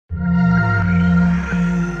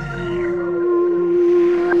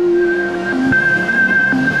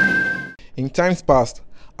times past,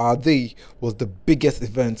 our day was the biggest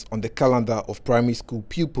event on the calendar of primary school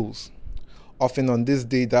pupils. Often on this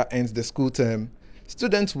day that ends the school term,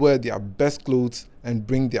 students wear their best clothes and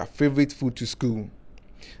bring their favorite food to school.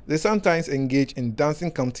 They sometimes engage in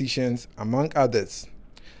dancing competitions, among others.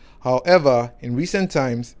 However, in recent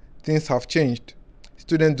times, things have changed.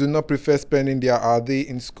 Students do not prefer spending their day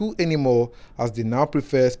in school anymore, as they now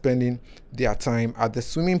prefer spending their time at the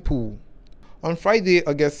swimming pool. On Friday,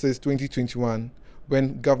 August 6, 2021,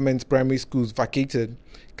 when government primary schools vacated,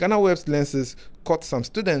 Ghana Web's lenses caught some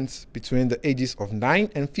students between the ages of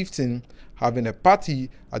 9 and 15 having a party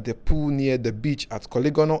at the pool near the beach at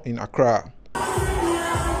Koligono in Accra.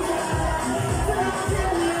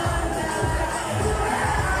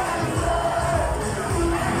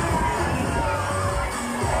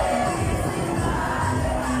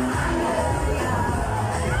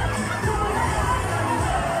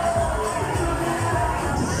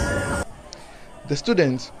 The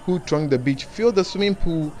students who thronged the beach filled the swimming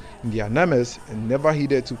pool in their numbers and never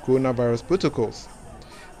adhered to coronavirus protocols.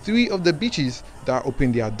 3 of the beaches that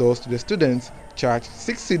opened their doors to the students charged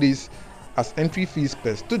 6 cedis as entry fees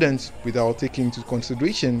per student without taking into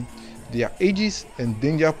consideration their ages and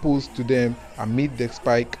danger posed to them amid the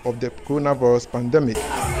spike of the coronavirus pandemic.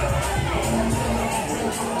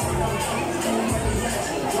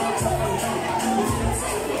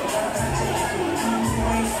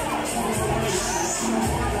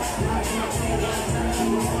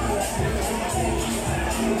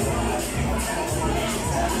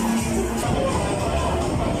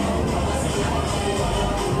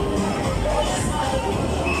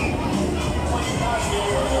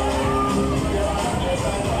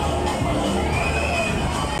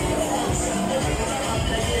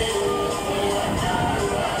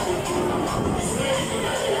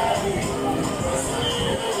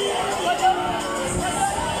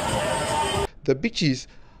 The beaches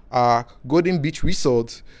are Golden Beach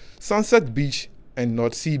Resort, Sunset Beach, and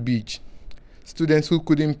North Sea Beach. Students who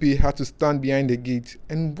couldn't pay had to stand behind the gate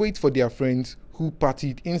and wait for their friends who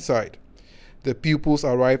partied inside. The pupils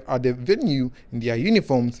arrived at the venue in their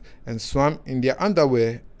uniforms and swam in their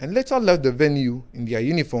underwear and later left the venue in their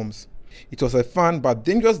uniforms. It was a fun but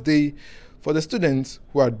dangerous day for the students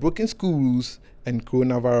who had broken school rules and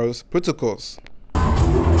coronavirus protocols.